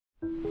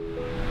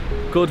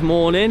Good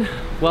morning,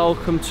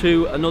 welcome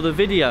to another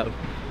video.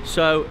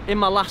 So in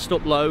my last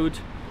upload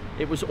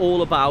it was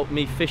all about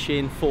me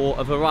fishing for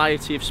a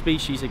variety of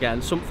species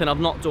again, something I've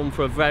not done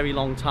for a very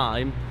long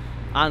time,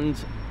 and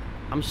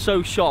I'm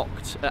so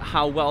shocked at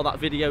how well that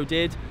video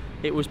did.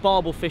 It was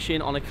barbel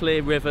fishing on a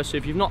clear river, so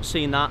if you've not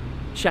seen that,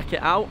 check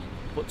it out.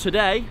 But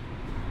today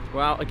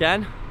we're out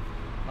again.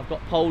 I've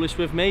got Polis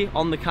with me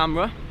on the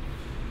camera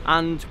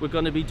and we're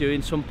going to be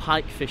doing some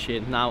pike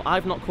fishing. Now,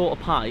 I've not caught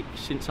a pike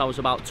since I was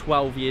about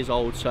 12 years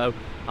old, so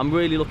I'm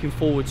really looking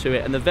forward to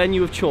it. And the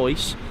venue of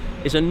choice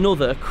is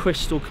another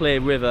crystal clear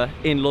river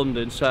in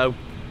London, so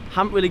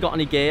haven't really got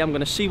any gear. I'm going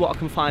to see what I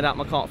can find out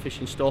my carp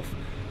fishing stuff,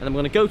 and I'm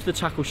going to go to the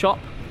tackle shop,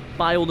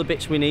 buy all the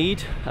bits we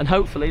need, and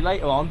hopefully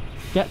later on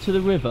get to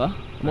the river.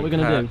 And what we're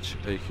going to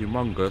do? A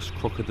humongous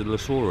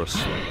crocodilosaurus.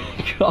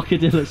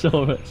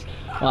 Crocodilosaurus.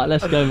 Right,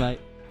 let's go,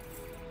 mate.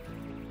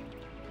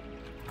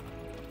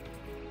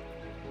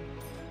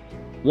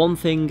 One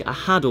thing I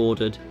had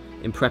ordered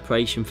in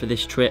preparation for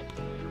this trip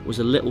was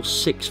a little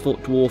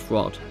 6-foot dwarf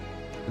rod.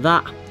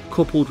 That,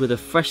 coupled with a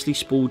freshly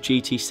spooled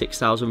GT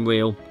 6000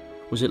 reel,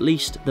 was at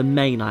least the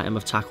main item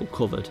of tackle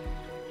covered.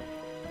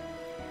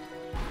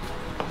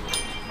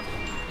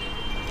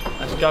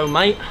 Let's go,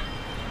 mate.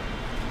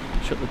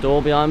 Shut the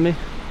door behind me.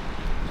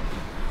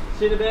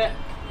 See you in a bit.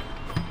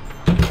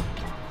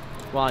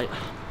 Right,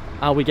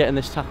 how are we getting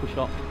this tackle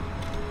shop?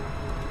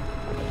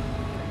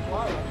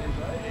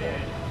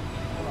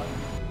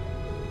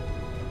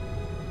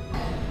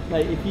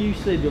 Mate, if you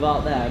slid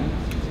without them,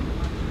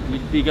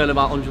 you'd be going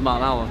about 100 miles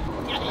an hour.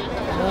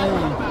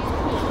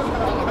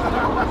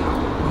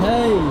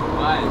 Hey!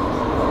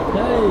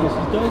 Hey,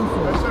 she's going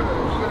for it.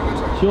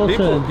 It's your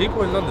turn.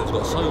 People in London's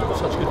got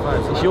such good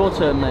fans. It's your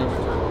turn, mate.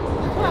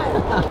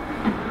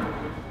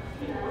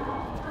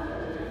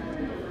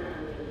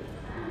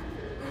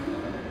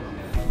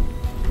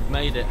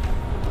 Made it.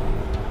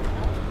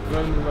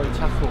 Roam the road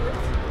tackle.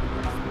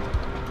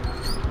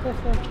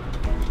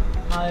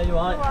 Hi, you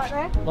alright?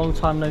 Right, long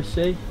time no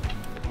see.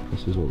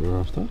 This is what we're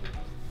after.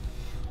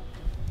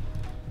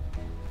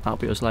 That'll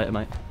be us later,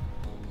 mate.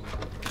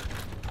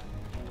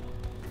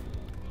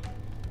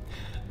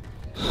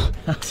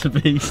 That's a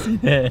beast in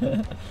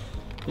here.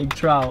 Big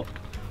trout.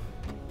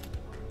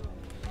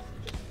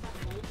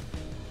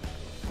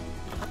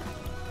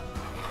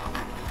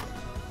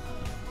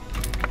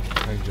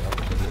 Change it up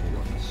with the little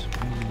ones.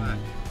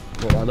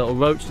 What, that little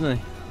roach, isn't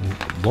he?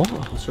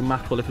 What? Some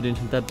mackerel if we're doing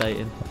some dead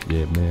baiting.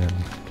 Yeah, man.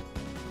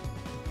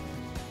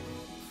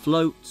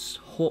 Floats,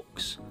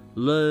 hooks,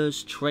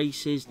 lures,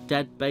 traces,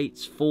 dead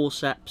baits,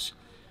 forceps.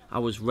 I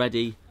was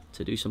ready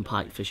to do some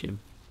pike fishing.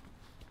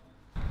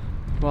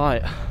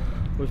 Right,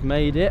 we've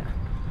made it.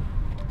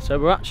 So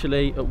we're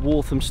actually at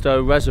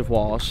Walthamstow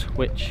Reservoirs,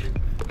 which,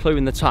 clue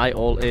in the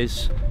title,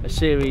 is a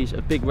series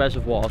of big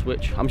reservoirs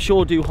which I'm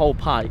sure do hold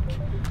pike.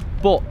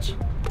 But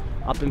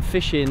I've been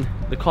fishing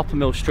the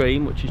Coppermill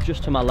stream, which is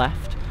just to my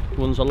left,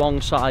 runs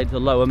alongside the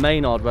Lower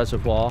Maynard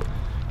Reservoir,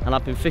 and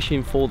I've been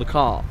fishing for the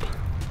carp.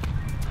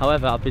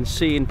 However, I've been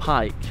seeing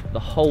pike the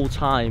whole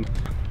time.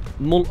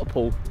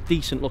 Multiple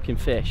decent looking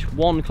fish.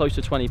 One close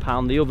to 20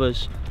 pound, the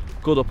others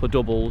good upper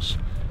doubles,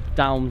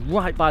 down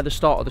right by the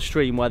start of the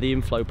stream where the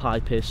inflow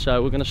pipe is.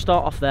 So we're going to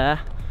start off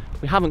there.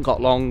 We haven't got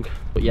long,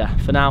 but yeah,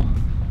 for now,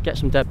 get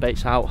some dead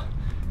baits out,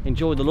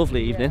 enjoy the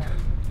lovely evening,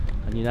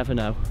 and you never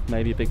know,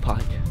 maybe a big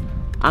pike.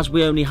 As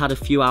we only had a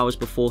few hours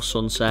before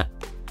sunset,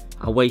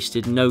 I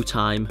wasted no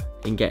time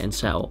in getting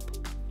set up.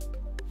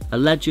 A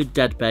ledger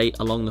dead bait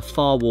along the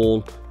far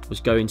wall was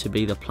going to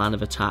be the plan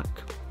of attack.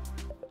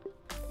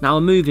 Now,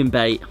 a moving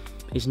bait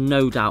is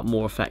no doubt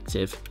more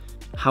effective.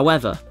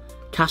 However,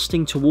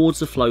 casting towards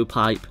the flow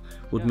pipe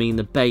would mean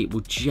the bait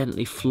would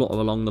gently flutter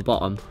along the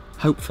bottom,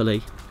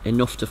 hopefully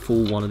enough to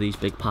fool one of these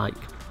big pike.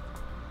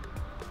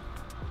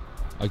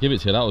 I give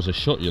it to you, that was a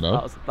shot, you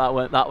know.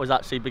 That was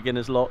actually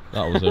beginner's luck.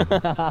 That was a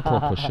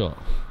proper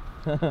shot.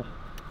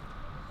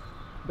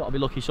 Got to be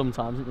lucky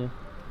sometimes, haven't you?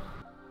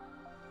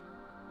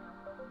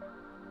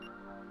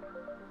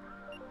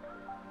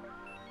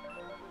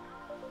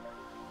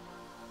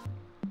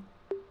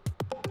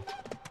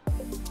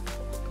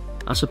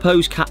 I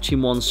suppose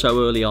catching one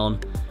so early on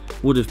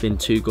would have been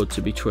too good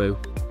to be true.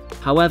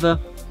 However,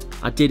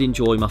 I did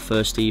enjoy my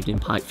first evening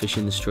pike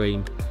fishing the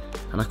stream,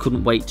 and I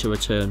couldn't wait to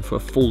return for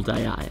a full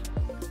day at it.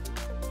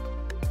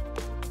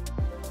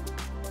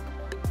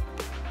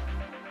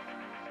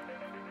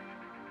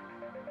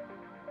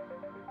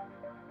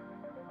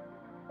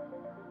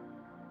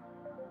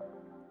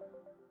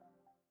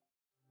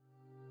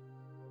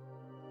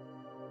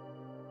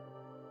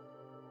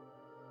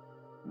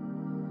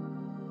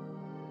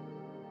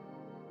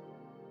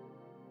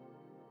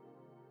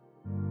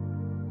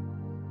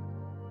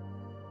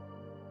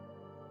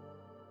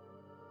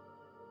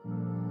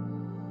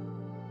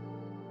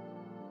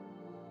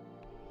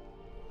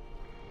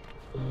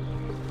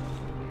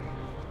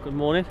 Good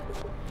morning.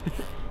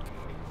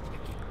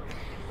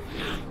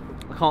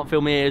 I can't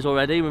feel my ears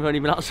already. We've only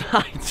been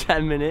outside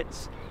 10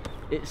 minutes.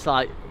 It's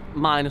like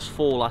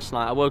 -4 last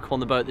night. I woke up on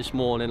the boat this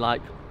morning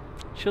like,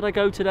 should I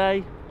go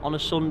today? on a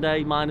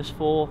Sunday,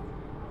 -4.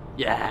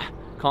 Yeah,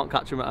 can't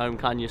catch them at home,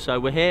 can you? So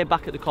we're here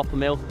back at the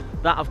Coppermill.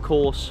 That, of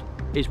course,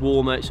 is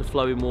warmer. It's a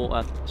flowing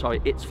water.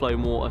 Sorry, it's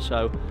flowing water,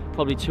 so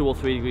probably 2 or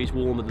 3 degrees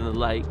warmer than the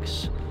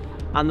lakes.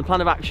 And the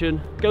plan of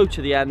action, go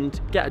to the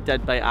end, get a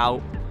dead bait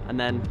out, and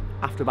then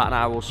after about an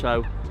hour or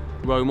so,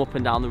 roam up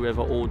and down the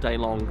river all day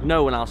long.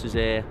 No one else is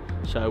here,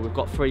 so we've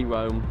got free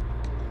roam.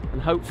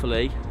 And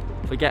hopefully,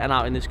 for getting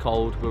out in this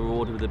cold, we're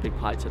rewarded with a big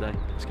pike today.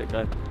 Let's get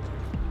going.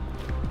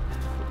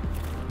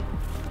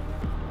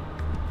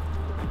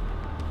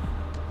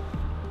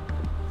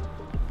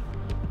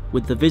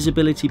 With the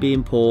visibility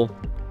being poor,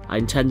 I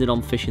intended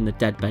on fishing the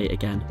dead bait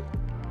again,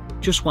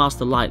 just whilst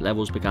the light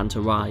levels began to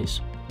rise.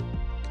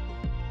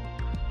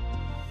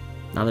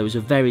 Now there was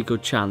a very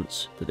good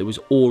chance that there was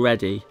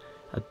already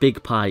a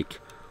big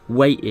pike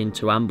waiting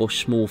to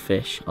ambush small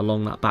fish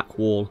along that back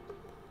wall,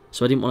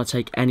 so I didn't want to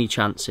take any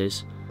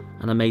chances,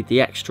 and I made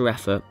the extra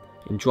effort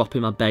in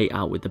dropping my bait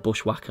out with the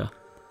bushwhacker.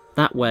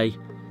 That way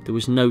there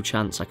was no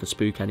chance I could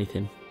spook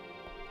anything.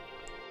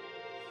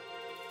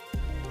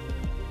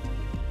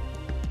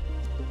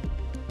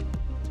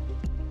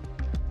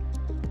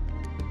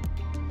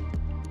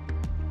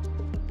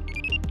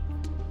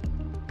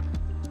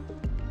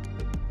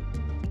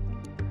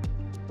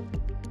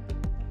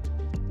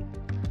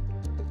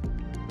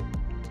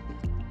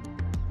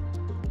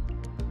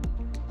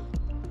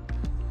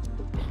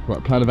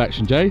 Right, plan of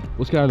action, Jay.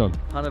 What's going on?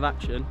 Plan of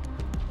action.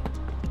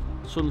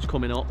 Sun's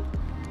coming up,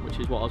 which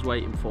is what I was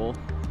waiting for.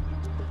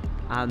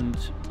 And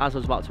as I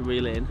was about to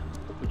reel in,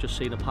 we've just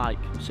seen a pike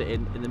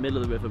sitting in the middle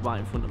of the river right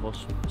in front of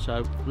us.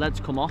 So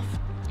leads come off.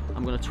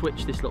 I'm going to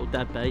twitch this little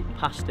dead bait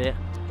past it.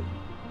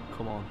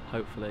 Come on,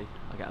 hopefully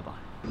I get a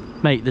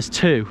bite. Mate, there's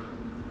two.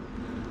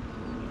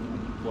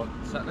 What?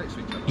 Sat next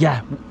to each other?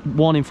 Yeah,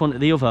 one in front of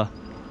the other,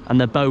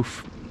 and they're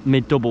both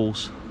mid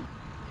doubles.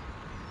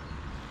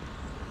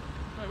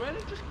 Where are they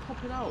just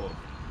popping out of?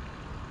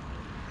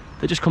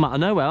 They just come out of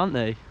nowhere, aren't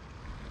they?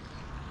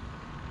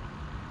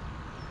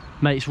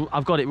 Mate,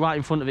 I've got it right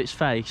in front of its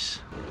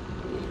face.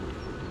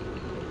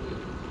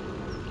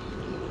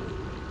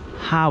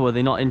 How are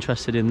they not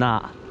interested in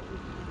that?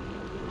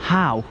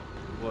 How?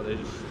 What, they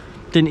just...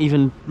 Didn't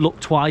even look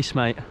twice,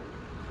 mate.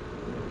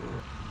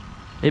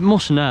 It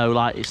must know,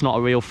 like, it's not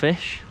a real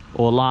fish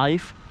or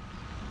live.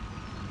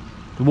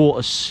 The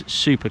water's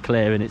super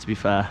clear in it, to be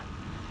fair.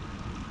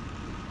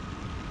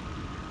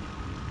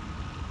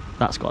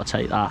 That's got to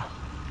take that.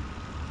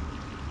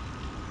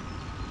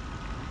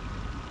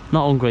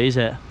 Not hungry, is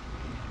it?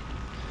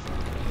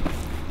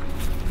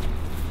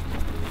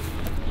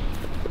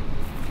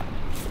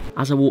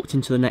 As I walked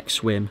into the next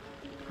swim,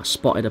 I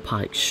spotted a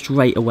pike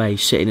straight away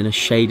sitting in a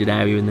shaded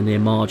area in the near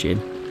margin,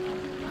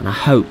 and I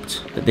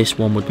hoped that this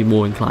one would be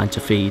more inclined to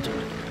feed.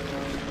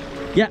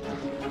 Yeah,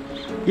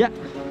 yeah,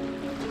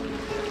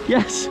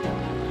 yes.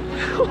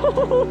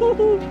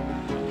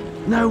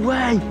 No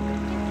way.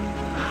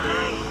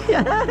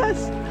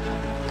 Yes!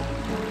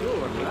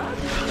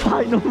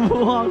 Fight number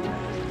one.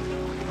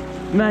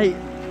 Mate,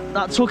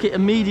 that took it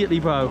immediately,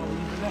 bro.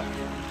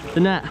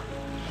 The net.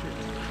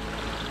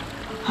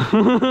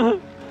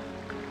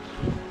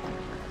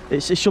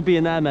 It should be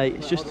in there, mate.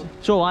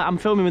 It's alright, I'm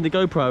filming with the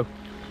GoPro.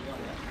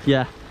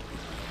 Yeah.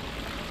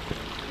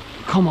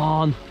 Come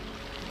on.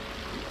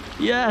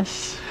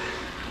 Yes.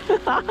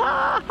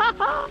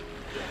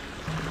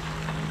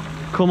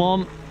 Come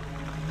on.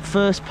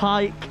 First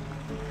pike.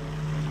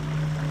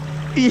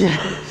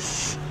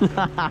 Yes!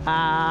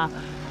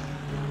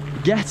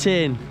 Get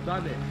in!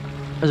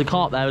 There's a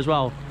carp there as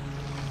well.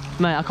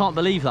 Mate, I can't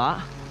believe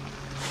that.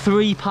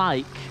 3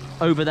 pike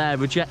over there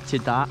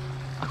rejected that.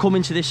 I come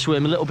into this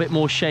swim a little bit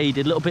more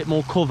shaded, a little bit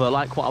more cover,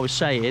 like what I was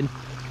saying.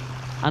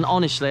 And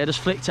honestly, I just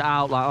flicked it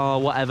out like, oh,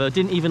 whatever.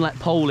 Didn't even let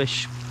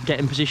Polish get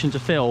in position to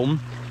film.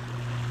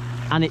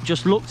 And it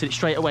just looked at it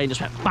straight away and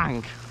just went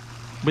bang!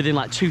 Within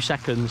like 2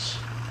 seconds.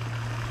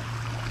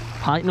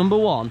 Pike number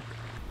one.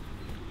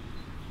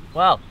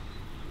 Well,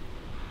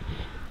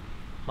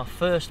 my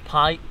first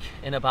pike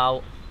in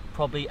about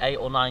probably 8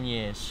 or 9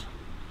 years.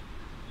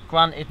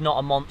 Granted, not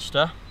a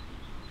monster,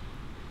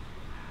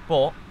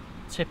 but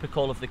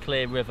typical of the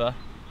clear river.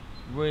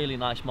 Really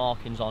nice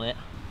markings on it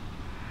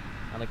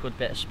and a good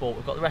bit of sport.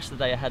 We've got the rest of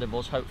the day ahead of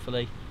us.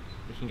 Hopefully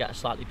we can get a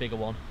slightly bigger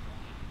one.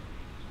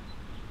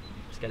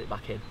 Let's get it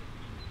back in.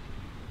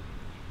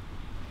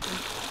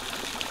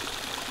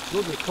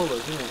 Lovely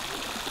colours, isn't it?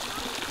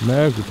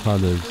 Mega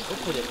colours.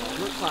 Look at it, man. It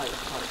looks like a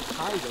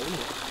tiger, doesn't it?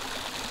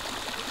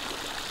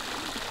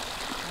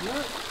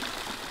 Look.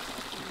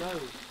 It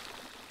goes.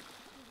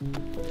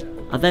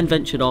 I then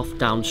ventured off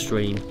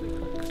downstream,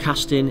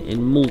 casting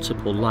in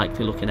multiple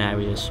likely looking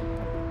areas.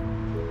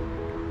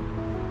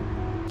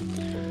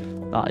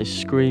 That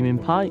is screaming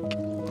pike.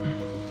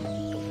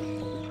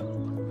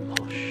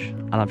 Push.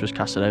 And I've just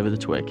cast it over the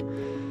twig.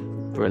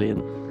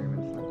 Brilliant.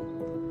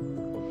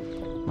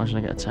 Imagine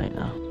I get a take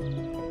now.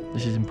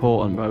 This is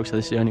important, bro, so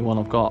this is the only one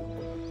I've got.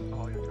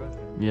 Oh, you're good?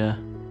 Yeah.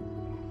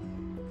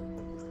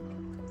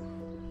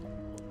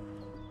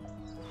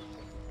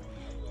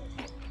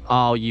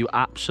 Oh, you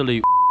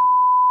absolute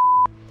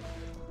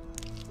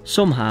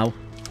Somehow,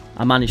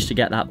 I managed to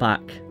get that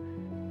back.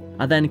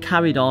 I then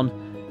carried on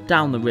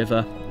down the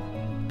river,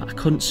 but I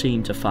couldn't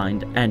seem to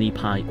find any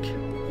pike.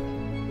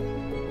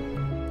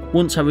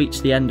 Once I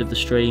reached the end of the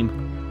stream,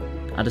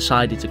 I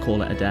decided to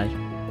call it a day.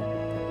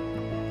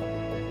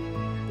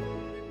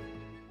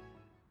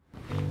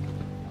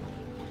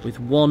 With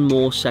one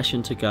more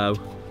session to go,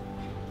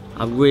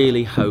 I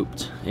really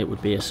hoped it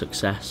would be a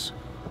success.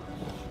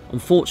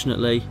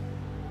 Unfortunately,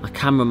 my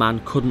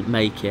cameraman couldn't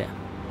make it,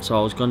 so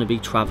I was going to be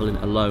travelling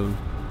alone.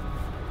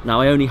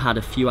 Now I only had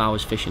a few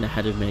hours fishing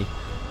ahead of me,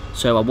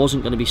 so I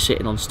wasn't going to be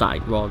sitting on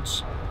static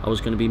rods. I was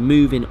going to be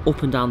moving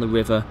up and down the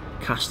river,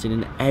 casting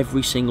in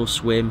every single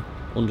swim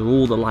under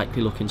all the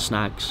likely looking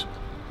snags.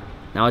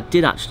 Now I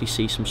did actually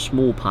see some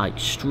small pike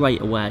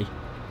straight away,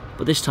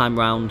 but this time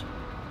round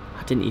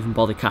I didn't even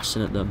bother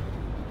casting at them.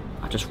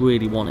 I just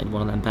really wanted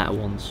one of them better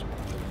ones.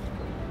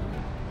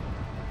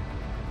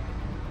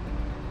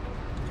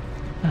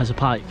 There's a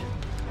pike.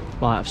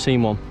 Right, I've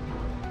seen one.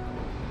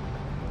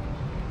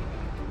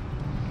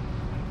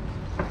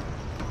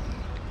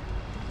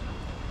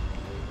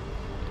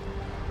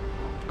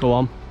 Go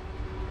on.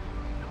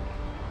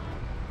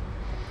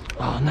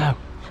 Oh no.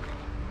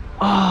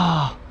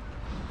 Ah, oh,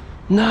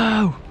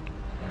 no.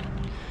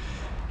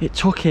 It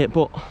took it,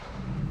 but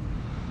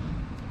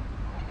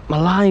my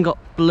line got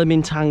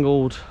blimmin'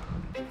 tangled.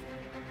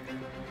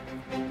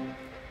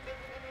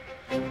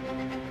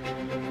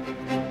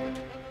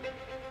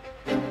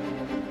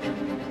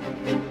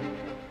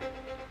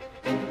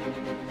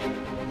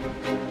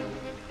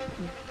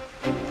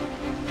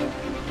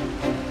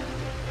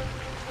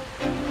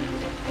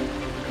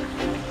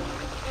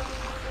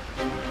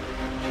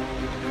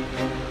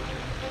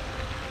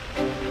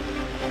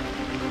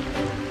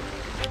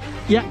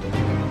 Yeah,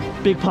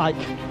 big pike,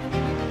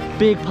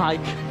 big pike.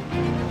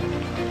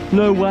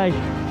 No way.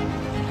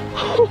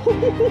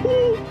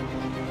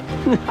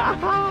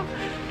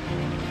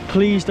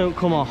 Please don't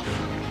come off.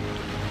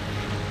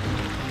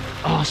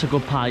 Oh, that's a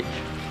good pike.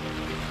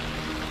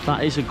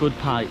 That is a good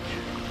pike.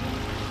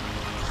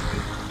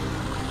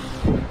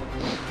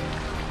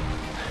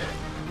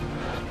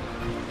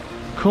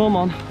 Come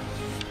on.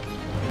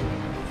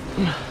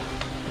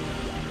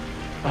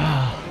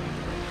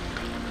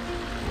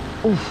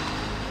 Oof.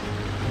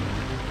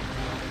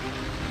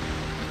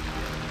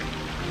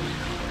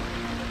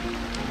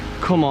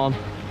 Come on.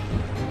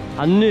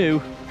 I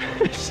knew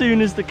as soon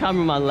as the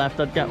cameraman left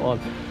I'd get one.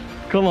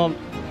 Come on.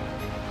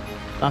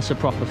 That's a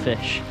proper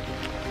fish.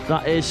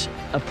 That is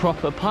a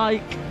proper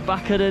pike.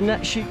 Back of the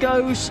net she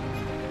goes.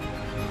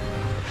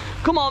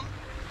 Come on.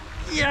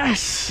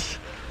 Yes.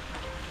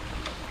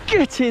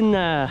 Get in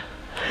there.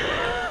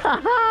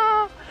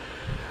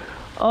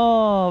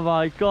 Oh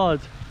my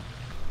God.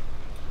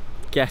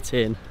 Get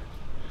in.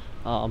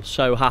 Oh, I'm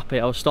so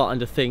happy. I was starting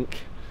to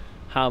think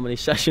how many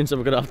sessions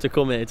I'm going to have to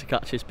come here to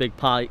catch this big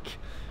pike.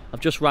 I've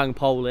just rang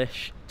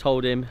Polish,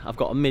 told him I've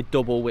got a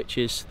mid-double, which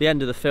is the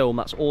end of the film.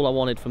 That's all I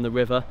wanted from the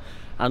river,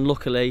 and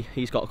luckily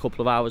he's got a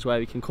couple of hours where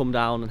he can come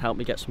down and help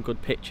me get some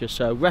good pictures.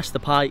 So rest the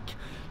pike,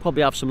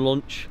 probably have some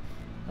lunch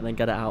and then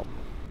get it out.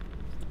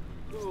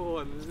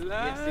 Oh,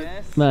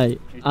 yes. Mate,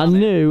 I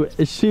knew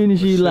as soon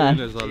as you left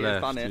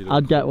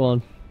I'd get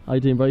one. How you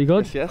doing, bro? You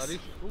good? Yes.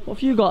 What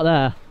have you got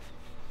there?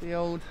 The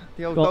old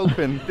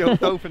dolphin, the old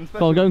dolphin special.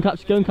 Go on,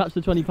 go and catch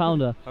the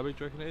 20-pounder. How big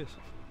do you reckon it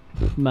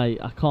is? Mate,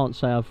 I can't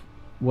say I've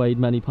weighed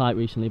many pike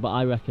recently, but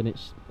I reckon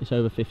it's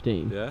over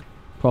 15. Yeah?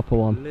 Proper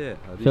one. Lit.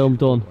 Film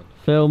done.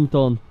 Film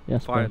done.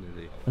 Yes, bro.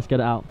 Finally. Let's get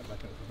it out.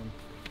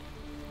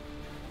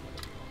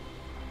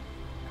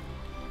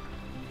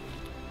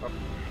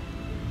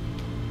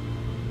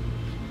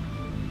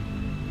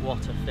 What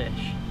a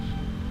fish.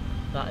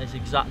 That is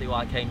exactly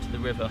why I came to the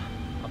river.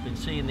 I've been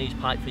seeing these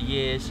pike for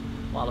years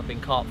while I've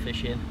been carp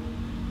fishing,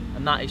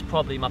 and that is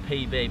probably my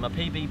PB. My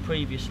PB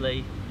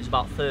previously is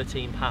about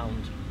 £13.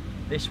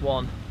 This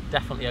one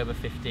definitely over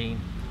 15.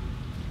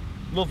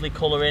 Lovely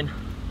colouring,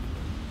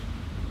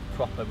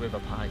 proper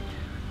river pike.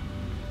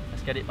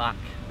 Let's get it back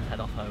and head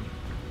off home.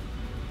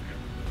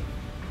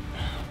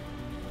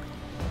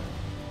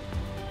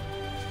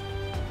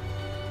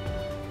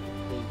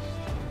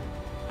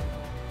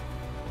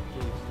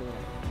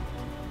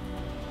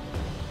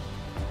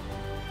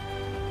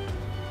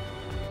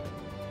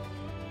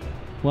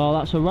 Well,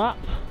 that's a wrap.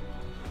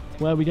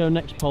 Where we go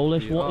next,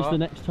 Polish? What is the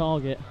next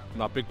target?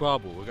 No, big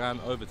barbel. We're going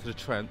over to the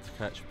Trent to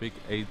catch big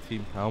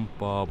 18-pound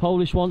barbel.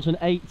 Polish wants an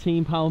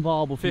 18-pound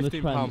barbel from the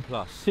Trent. 15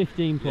 plus.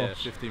 15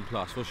 plus. Yeah, 15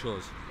 plus. What's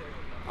yours?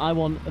 I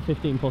want a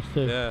 15 plus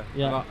too.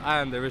 Yeah.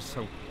 And there is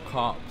some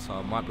carp, so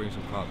I might bring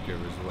some carp gear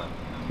as well.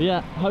 But yeah,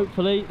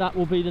 hopefully that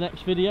will be the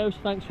next video. So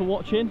thanks for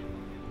watching.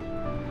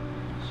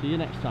 See you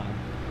next time.